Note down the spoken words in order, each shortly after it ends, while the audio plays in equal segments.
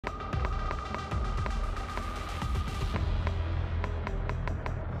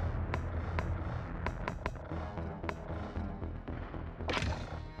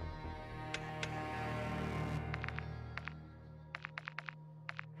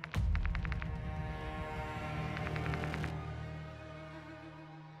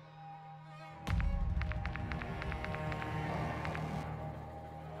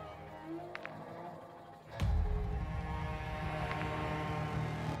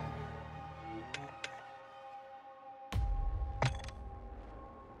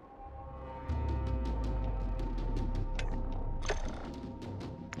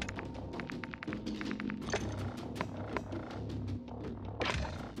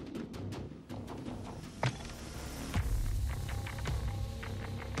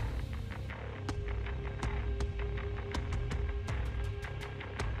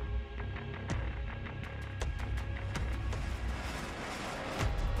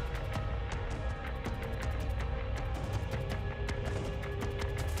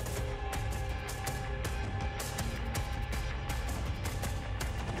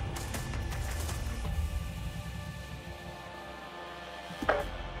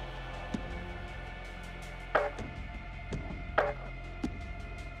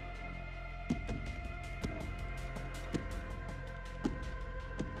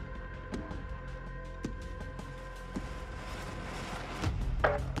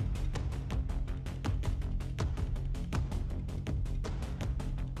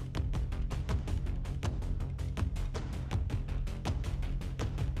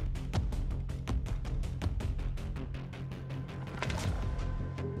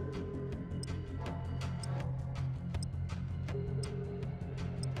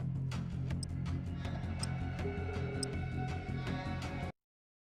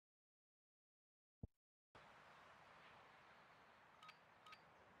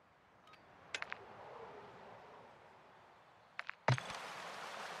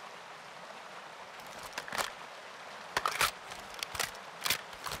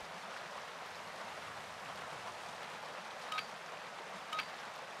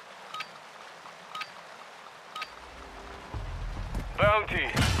Bounty.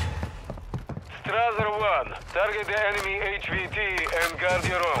 Strasser 1. Target the enemy HVT and guard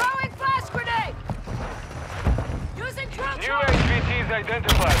your own. Throwing flash grenade! Using drill New charge! HVTs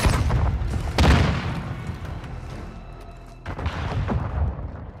identified.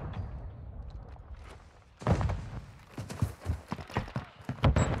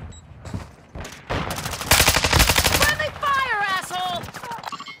 Friendly fire, asshole!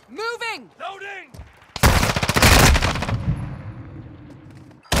 Moving! Loading!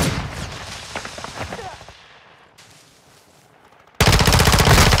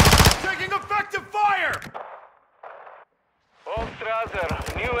 Taking effective fire! All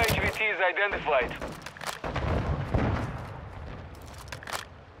Strasser. New HVTs identified.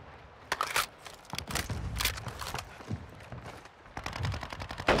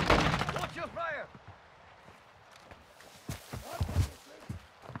 Watch your fire!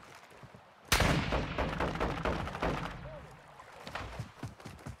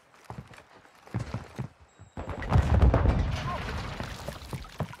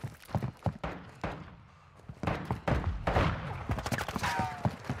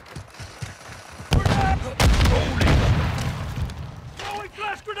 Throwing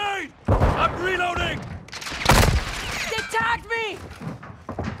flash grenade! I'm reloading! They tagged me!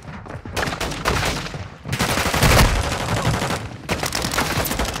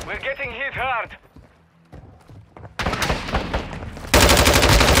 We're getting hit hard.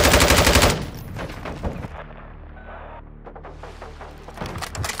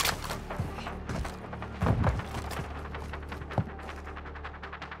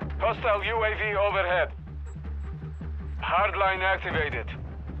 Hostile UAV overhead. Hardline activated.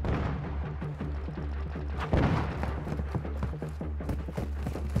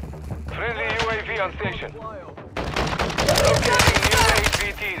 Friendly UAV on station. Locating new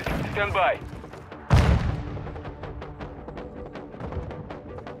HVTs. Stand by.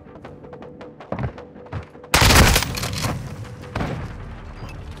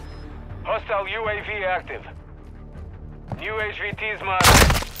 Hostile UAV active. New HVTs marked.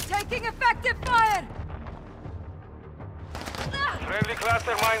 Taking effective fire! Friendly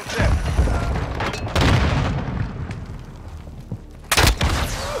cluster mine set.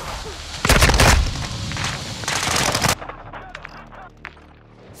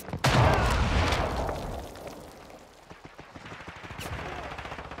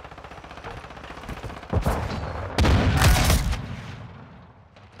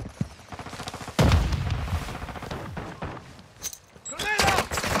 Grenade out!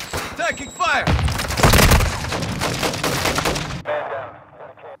 Taking fire!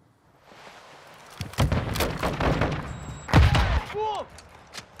 Whoa!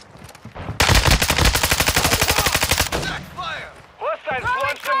 Attack fire! Hostiles Throwing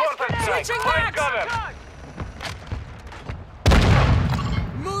launched a flash mortar grenade! strike. Switching Find mags! cover.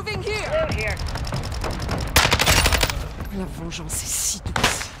 Moving here! La vengeance est si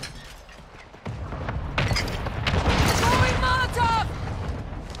douce. Throwing Molotov!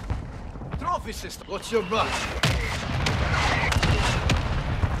 Trophy system, what's your mark?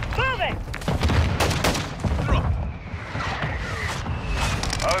 Moving! Drop!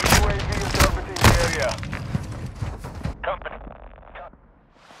 Our UAV is orbiting the area. Company.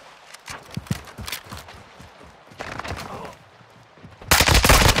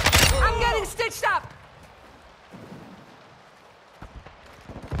 I'm getting stitched up!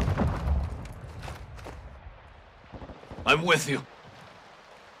 I'm with you.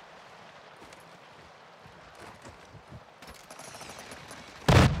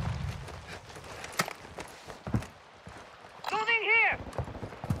 Moving here!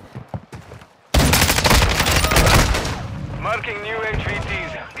 Marking new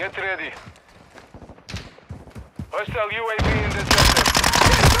HVTs. Get ready. Hostile UAV in the sector.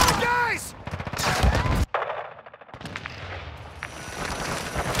 Guys!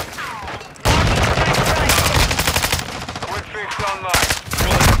 Quick fix online.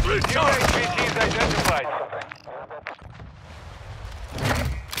 New HVTs identified.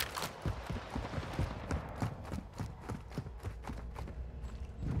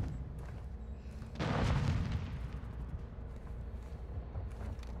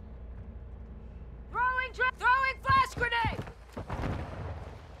 Throwing flash grenade!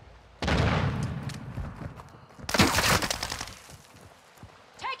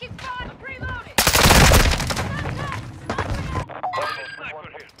 Taking fire! Reloading!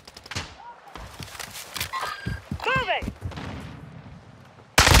 Moving!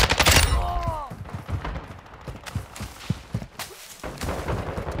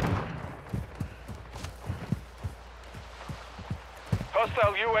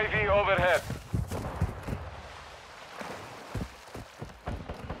 Hostile UAV overhead.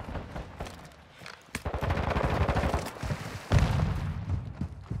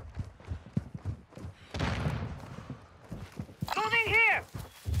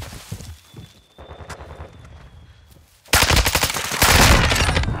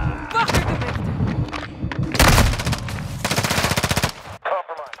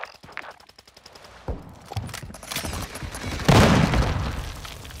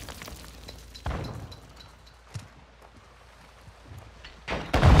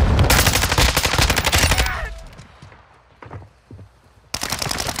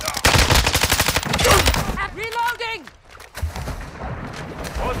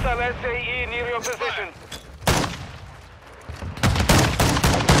 Hostile SAE near your position.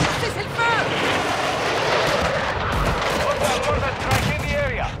 C'est le feu! Hostile mortar strike in the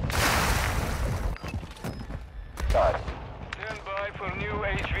area. Stand by for new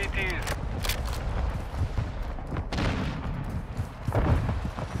HVTs.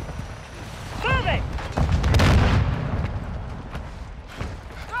 Moving!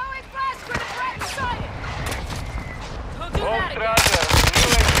 Throwing flash grenade right beside it! Don't do Hold that again! Strasser. New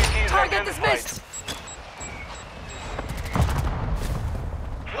HVTs Target identified. dismissed!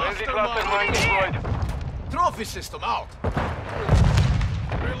 Friendly cluster mine deployed. Trophy system out.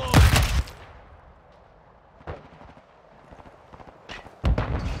 Reload.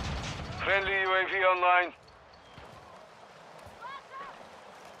 Friendly UAV online.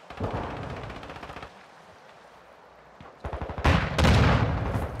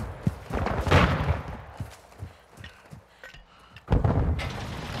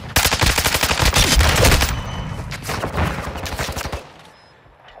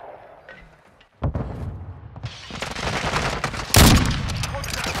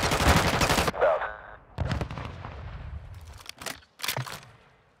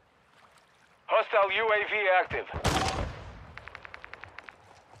 Hostile UAV active.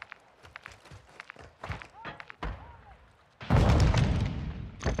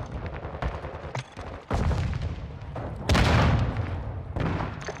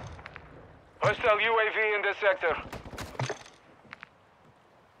 Hostile UAV in this sector.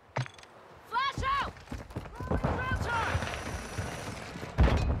 Flash out! Ground charge!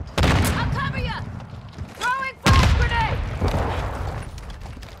 I'll cover ya! Throwing flash grenade!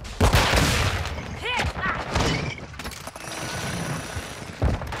 Hit!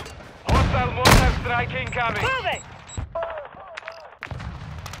 Hostile mortar strike incoming. Moving!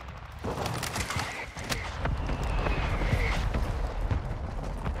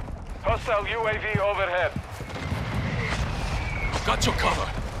 Hostile UAV overhead. Got your cover.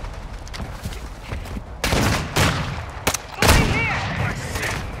 Moving here!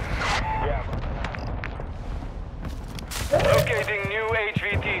 Locating new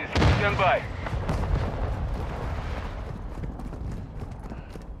HVTs. Stand by.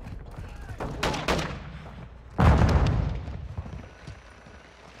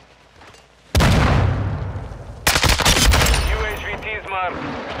 New HVTs marked.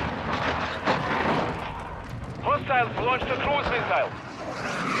 Hostiles launched a cruise missile.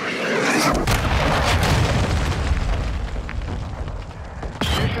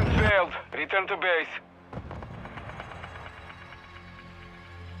 Mission failed. Return to base.